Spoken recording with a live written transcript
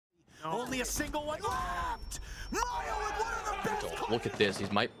Only a single one left. Maya with one of the best. Look at this. He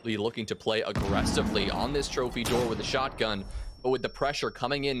might be looking to play aggressively on this trophy door with a shotgun, but with the pressure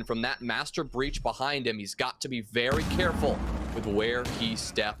coming in from that master breach behind him, he's got to be very careful with where he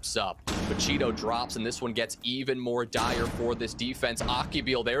steps up. But Cheeto drops, and this one gets even more dire for this defense.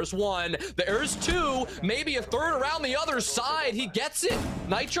 Akibeel, there's one, there's two, maybe a third around the other side. He gets it.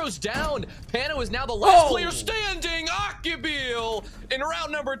 Nitro's down. Pano is now the last player standing. Akibeel in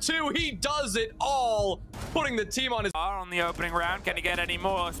round number 2, he does it all, putting the team on his... On the opening round, can he get any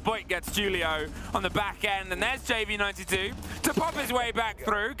more? Spoit gets Julio on the back end, and there's JV92 to pop his way back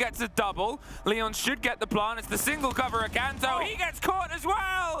through, gets a double. Leon should get the plant. It's the single cover Akanto. He gets caught as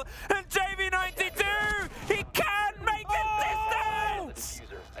well, and JV92, he can make the distance!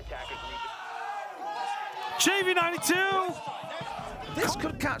 JV92! This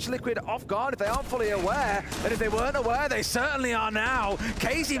could catch Liquid off guard if they aren't fully aware, and if they weren't aware, they certainly are now.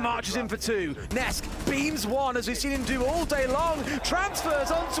 Casey marches in for 2. Nesk beams 1, as we've seen him do all day long.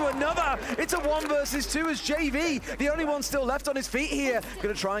 Transfers onto another. It's a 1 versus 2 as JV, the only one still left on his feet here.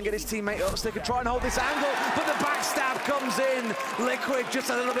 Gonna try and get his teammate up so they can try and hold this angle, but the backstab comes in. Liquid just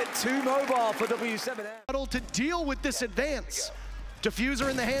a little bit too mobile for W7M. To deal with this advance. Diffuser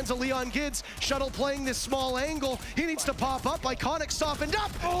in the hands of Leon Gids. Shuttle playing this small angle. He needs to pop up. Iconic softened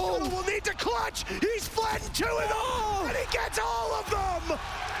up. Shuttle will need to clutch. He's flattened 2 of them, and he gets all of them.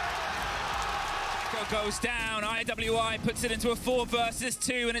 Goes down, IWI puts it into a 4 versus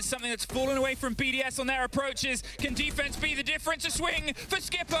 2, and it's something that's fallen away from BDS on their approaches. Can defense be the difference? A swing for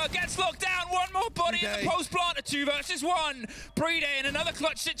Skipper, gets locked down, one more body in the post plant, a 2 versus 1. Brede in another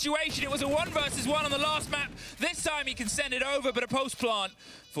clutch situation. It was a 1 versus 1 on the last map. This time he can send it over, but a post plant.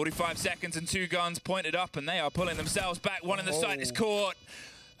 45 seconds and 2 guns pointed up, and they are pulling themselves back. One in the site is caught.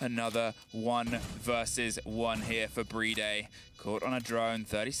 Another 1 versus 1 here for Brede. Caught on a drone,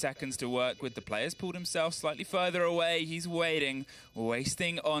 30 seconds to work with. The player's pulled himself slightly further away. He's waiting,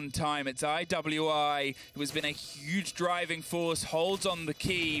 wasting on time. It's IWI, who has been a huge driving force, holds on the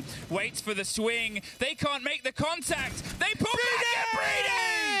key, waits for the swing. They can't make the contact. They pull back at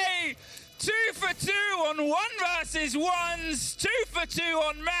Brede! 2 for 2 on 1 versus 1s, 2 for 2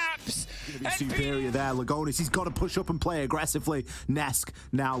 on maps. Superior there, Lagonis. He's got to push up and play aggressively. Nesk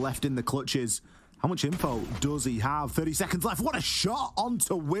now left in the clutches. How much info does he have? 30 seconds left. What a shot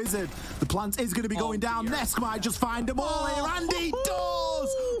onto Wizard. The plant is going to be going down. Nesk might just find them all here, and he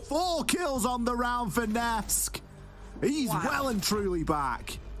does! 4 kills on the round for Nesk. He's well and truly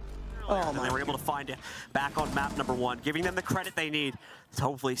back. And they were able to find it back on map number 1, giving them the credit they need to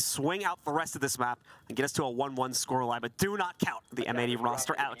hopefully swing out the rest of this map and get us to a 1-1 scoreline. But do not count the M80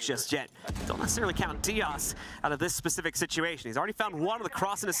 roster out just yet. Don't necessarily count Diaz out of this specific situation. He's already found 1 with a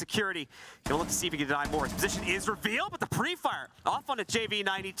cross into security. He'll look to see if he can deny more. His position is revealed, but the pre-fire off onto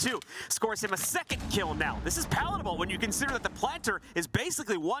JV92 scores him a 2nd kill now. This is palatable when you consider that the planter is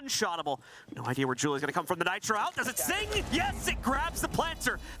basically one-shottable. No idea where Julio's gonna come from. The Nitro out. Does it sing? Yes, it grabs the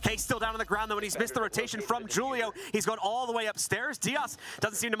planter. Case still down on the ground though, and he's missed the rotation from Julio. He's gone all the way upstairs. Diaz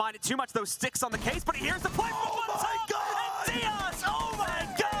doesn't seem to mind it too much, those sticks on the case, but he hears the play for one time. And Diaz, oh my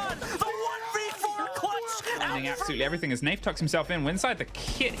God, the 1v4 clutch. Finding absolutely everything as Nafe tucks himself in. Inside the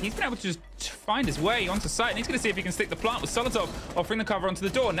kit, he's been able to just find his way onto site, and he's going to see if he can stick the plant with Solotov offering the cover onto the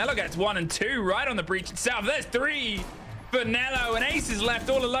door. Nello gets 1 and 2 right on the breach itself. There's 3 for Nello, and Ace is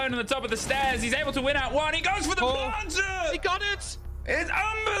left all alone on the top of the stairs. He's able to win out 1. He goes for the planter. He got it. It's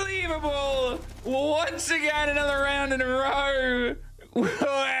unbelievable. Once again, another round in a row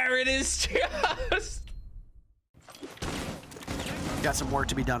where it is just... Got some work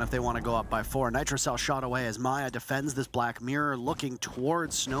to be done if they want to go up by 4. Nitrocell shot away as Maya defends this Black Mirror, looking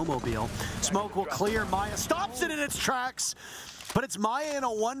towards Snowmobile. Smoke will clear. Maya stops it in its tracks, but it's Maya in a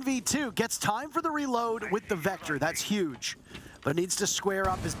 1v2. Gets time for the reload with the Vector. That's huge. But needs to square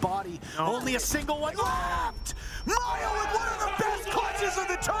up his body. Only a single one left! Maya with one of the best clutches of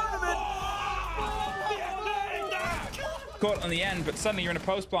the tournament! Caught on the end, but suddenly you're in a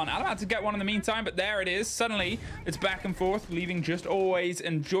post plant. I'm about to get one in the meantime, but there it is. Suddenly, it's back and forth, leaving just Always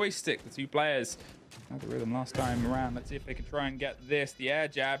and Joystick, the 2 players. Had the rhythm last time around. Let's see if they can try and get this. The air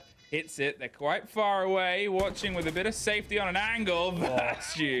jab hits it. They're quite far away, watching with a bit of safety on an angle.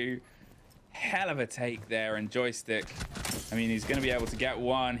 That's you. Hell of a take there, and Joystick. I mean, he's going to be able to get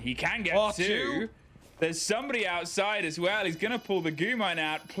 1. He can get 2. There's somebody outside as well. He's going to pull the Goo-Mine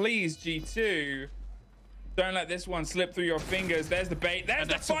out. Please, G2. Don't let this one slip through your fingers. There's the bait. There's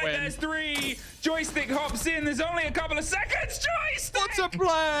the fight. There's 3. Joystick hops in. There's only a couple of seconds. Joystick! What's a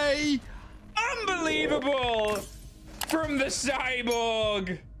play? Unbelievable from the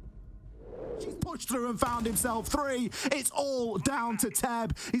Cyborg. He's pushed through and found himself 3. It's all down to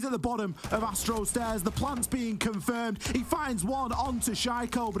Teb. He's at the bottom of Astro Stairs. The plant's being confirmed. He finds one onto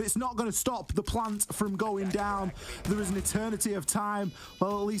Shaiko, but it's not going to stop the plant from going down. There is an eternity of time.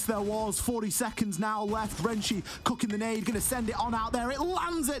 Well, at least there was. 40 seconds now left. Renshi cooking the nade, going to send it on out there. It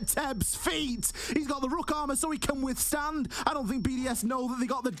lands at Teb's feet. He's got the Rook armor so he can withstand. I don't think BDS know that they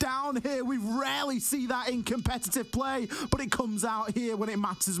got the down here. We rarely see that in competitive play, but it comes out here when it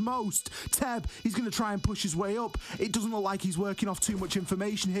matters most. Teb, he's going to try and push his way up. It doesn't look like he's working off too much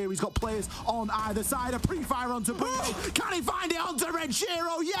information here. He's got players on either side. A pre-fire onto Bruno. Can he find it onto Red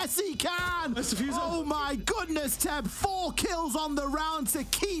Shiro? Yes, he can. Oh my goodness, Teb. 4 kills on the round to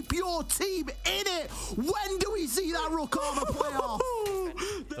keep your team in it. When do we see that Rook armor play off?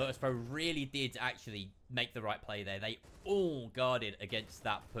 Virtus.pro really did actually make the right play there. They all guarded against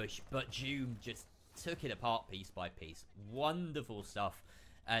that push, but Doom just took it apart piece by piece. Wonderful stuff.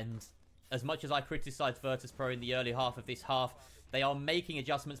 And as much as I criticized Virtus.pro in the early half of this half, they are making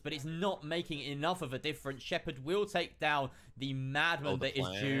adjustments, but it's not making enough of a difference. Shepard will take down the madman that is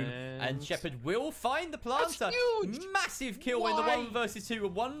Doom, and Shepard will find the planter. Massive kill in the 1 versus 2.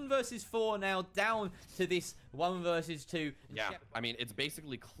 1 versus 4 now, down to this 1 versus 2. Yeah, I mean, it's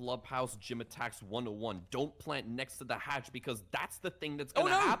basically Clubhouse Gym Attacks 101. Don't plant next to the hatch because that's the thing that's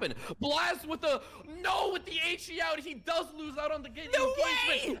gonna happen. Blast with the with the HE out. He does lose out on the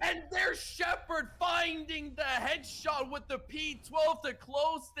engagement. And there's Shepard finding the headshot with the P12 to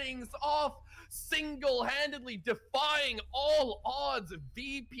close things off. Single-handedly defying all odds.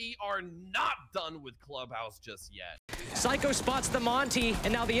 VP are not done with Clubhouse just yet. Psycho spots the Monty,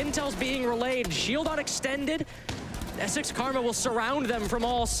 and now the intel's being relayed. Shield on extended. Essex Karma will surround them from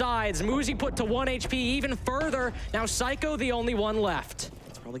all sides. Muzi put to 1 HP even further. Now Psycho the only one left.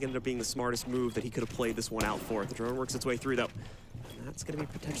 It's probably going to end up being the smartest move that he could have played this one out for. The drone works its way through, though. That's going to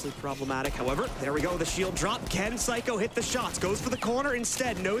be potentially problematic. However, there we go. The shield drop. Can Psycho hit the shots? Goes for the corner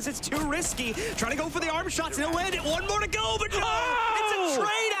instead. Knows it's too risky. Trying to go for the arm shots. He'll land it. One more to go, but no! It's a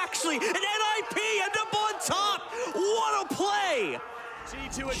trade, actually. An NIP end up on top. What a play!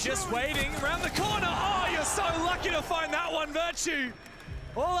 G2 are just waiting around the corner. Oh, you're so lucky to find that one, Virtue.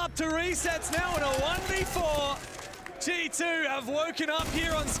 All up to resets now in a 1v4. G2 have woken up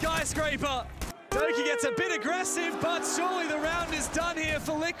here on Skyscraper. Doki gets a bit aggressive, but surely the round is done here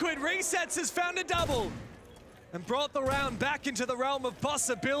for Liquid. Resets has found a double and brought the round back into the realm of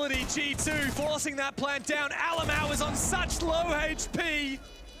possibility. G2 forcing that plant down. Alamau is on such low HP,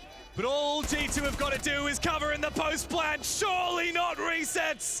 but all G2 have got to do is cover in the post plant. Surely not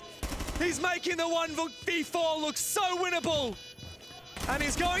Resets. He's making the 1v4 look so winnable, and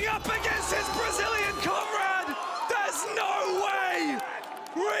he's going up against his Brazilian comrade. There's no way.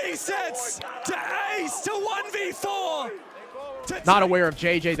 Resets to ace to 1v4. Not aware of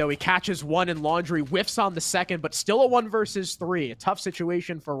JJ, though. He catches one in Laundry, whiffs on the second, but still a 1 versus 3. A tough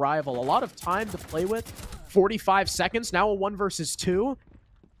situation for Rival. A lot of time to play with. 45 seconds, now a 1 versus 2.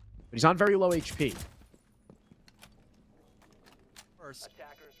 But he's on very low HP.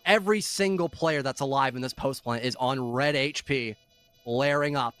 Every single player that's alive in this post plant is on red HP,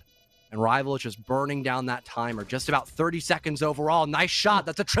 layering up. And Rival is just burning down that timer. Just about 30 seconds overall. Nice shot.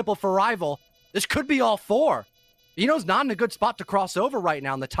 That's a triple for Rival. This could be all 4. Eno's not in a good spot to cross over right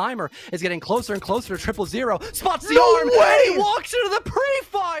now, and the timer is getting closer and closer to 000. Spots the arm, and he walks into the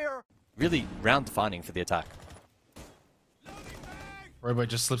pre-fire! Really round defining for the attack. Robo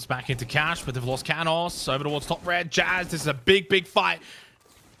just slips back into cash, but they've lost Canos. Over towards top red. Jazz, this is a big, big fight.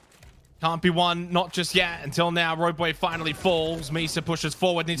 Can't be won, not just yet. Until now, Roboy finally falls. Misa pushes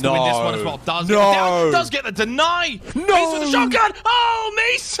forward, needs to win this one as well. Does get it down, does get the deny. Misa with the shotgun. Oh,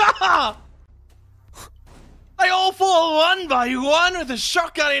 Misa! They all fall 1 by 1 with a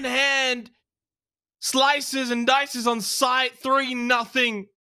shotgun in hand. Slices and dices on site, 3-0.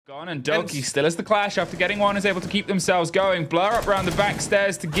 Gone, and Doki still has the Clash after getting one, is able to keep themselves going. Blur up around the back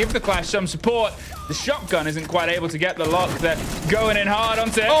stairs to give the Clash some support. The shotgun isn't quite able to get the lock. They're going in hard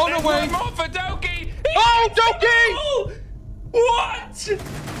onto it. Oh, no way. One more for Doki. Oh, Doki! What?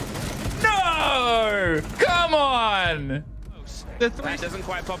 No! Come on! That doesn't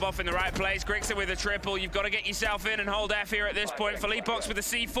quite pop off in the right place. Grixer with a triple. You've got to get yourself in and hold F here at this point. Felipox with a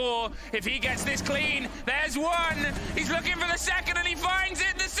C4. If he gets this clean, there's one. He's looking for the second and he finds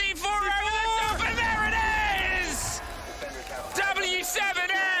it. The C4 over the top, and there it is!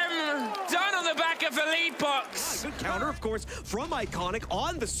 W7M done on the back of Felipox. Good counter. course, from Iconic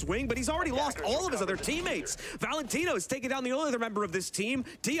on the swing, but he's already lost all of his other teammates. Valentino has taken down the only other member of this team,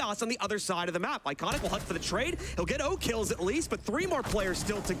 Diaz, on the other side of the map. Iconic will hunt for the trade. He'll get O kills at least, but 3 more players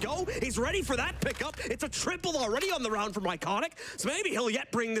still to go. He's ready for that pickup. It's a triple already on the round from Iconic, so maybe he'll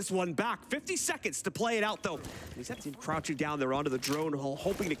yet bring this one back. 50 seconds to play it out, though. He's had him crouching down there onto the drone,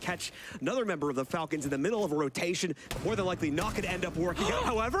 hoping to catch another member of the Falcons in the middle of a rotation. More than likely not going to end up working out.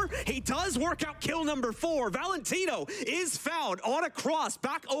 However, he does work out kill number 4. Valentino is found on a cross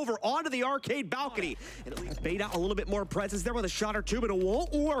back over onto the arcade balcony. And at least bait out a little bit more presence there with a shot or two, but it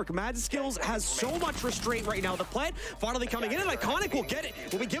won't work. Mad Skills has so much restraint right now. The plant finally coming in, and Iconic will get it.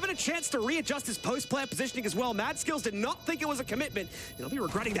 Will be given a chance to readjust his post-plant positioning as well. Mad Skills did not think it was a commitment. He'll be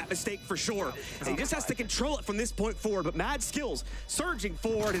regretting that mistake for sure, as he just has to control it from this point forward. But Mad Skills surging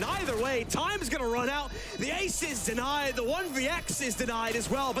forward, and either way, time is going to run out. The ace is denied. The 1vx is denied as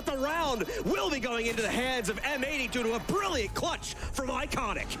well, but the round will be going into the hands of M80 due to a brilliant clutch from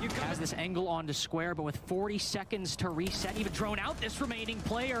Iconic. Has this angle onto square, but with 40 seconds to reset, even drone out this remaining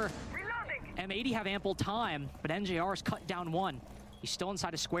player. M80 have ample time, but NJR's cut down 1. He's still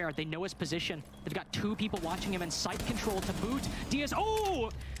inside a square. They know his position. They've got 2 people watching him in sight control to boot. Diaz,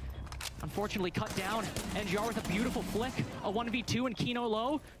 oh! Unfortunately cut down. NJR with a beautiful flick. A 1v2 and Kino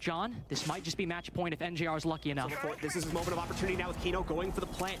low. John, this might just be match point if NJR is lucky enough. This is his moment of opportunity now with Kino going for the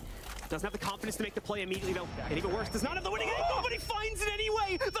plant. Doesn't have the confidence to make the play immediately, though. And even worse, does not have the winning angle, but he finds it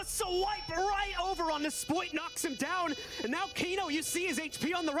anyway. The swipe right over on the Spoit knocks him down. And now Kino, you see his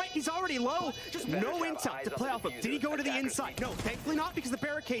HP on the right. He's already low. Just no insight to play off of. Did he go to the inside? No, thankfully not, because the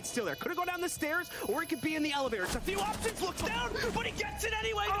barricade's still there. Could have gone down the stairs, or he could be in the elevator. It's a few options, looks down, but he gets it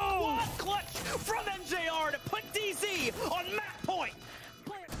anyway. The quad clutch from NJR to put DZ on map point.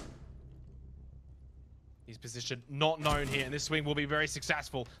 His position not known here, and this swing will be very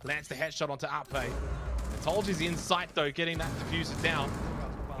successful. Lands the headshot onto Outpay. Tolji's in sight though, getting that diffuser down.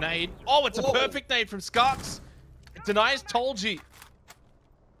 Nade. Oh, it's a perfect nade from Skarks. It denies Tolji.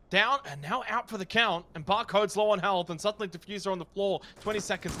 Down and now out for the count, and Barcode's low on health, and suddenly diffuser on the floor. 20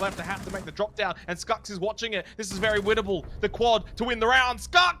 seconds left to have to make the drop down, and Skarks is watching it. This is very winnable. The quad to win the round.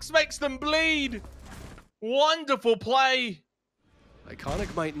 Skarks makes them bleed. Wonderful play.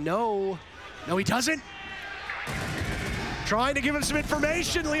 Iconic might know. No, he doesn't. Trying to give him some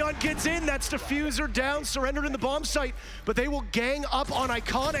information. Leon gets in. That's diffuser down, surrendered in the bomb site. But they will gang up on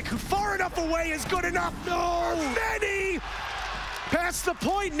Iconic, who far enough away is good enough. No! Many! Past the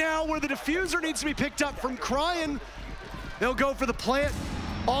point now where the diffuser needs to be picked up from Cryan. They'll go for the plant.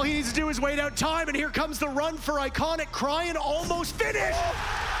 All he needs to do is wait out time, and here comes the run for Iconic. Cryan almost finished.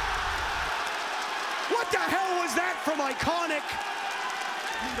 What the hell was that from Iconic?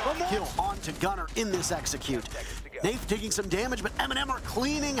 Kill onto Gunner in this execute. Nath taking some damage, but M&M are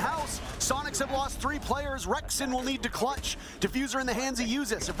cleaning house. Sonics have lost 3 players. Rexon will need to clutch. Diffuser in the hands of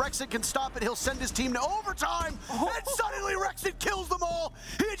Uzis. If Rexon can stop it, he'll send his team to overtime. And suddenly Rexon kills them all.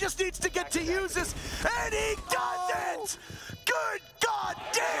 He just needs to get to Uzis, and he does it! Good God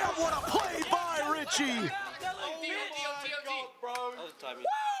damn, what a play by Richie!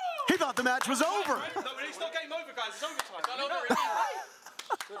 He thought the match was over. No, but it's not game over, guys. It's overtime.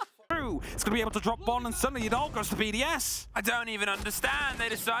 It's going to be able to drop Bond, and suddenly it all goes to BDS. I don't even understand. They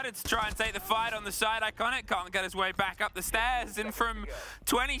decided to try and take the fight on the side. Iconic can't get his way back up the stairs. And from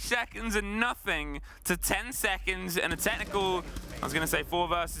 20 seconds and nothing to 10 seconds and a technical, I was going to say 4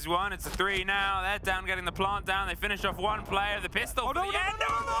 versus 1. It's a 3 now. They're down getting the plant down. They finish off 1 player. The pistol. Oh, no, no,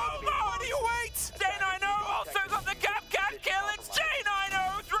 do you wait? J9O also got the cap kill. It's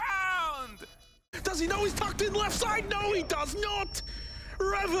J9O's round. Does he know he's tucked in left side? No, he does not.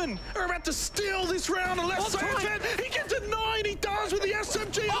 Revan are about to steal this round on left side. He gets a 9. He does with the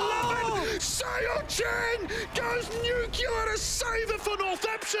SMG 11. Sayo Chen goes nuclear to save it for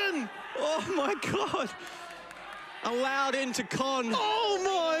Northampton. Oh my God. Allowed into Con. Oh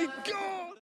my God.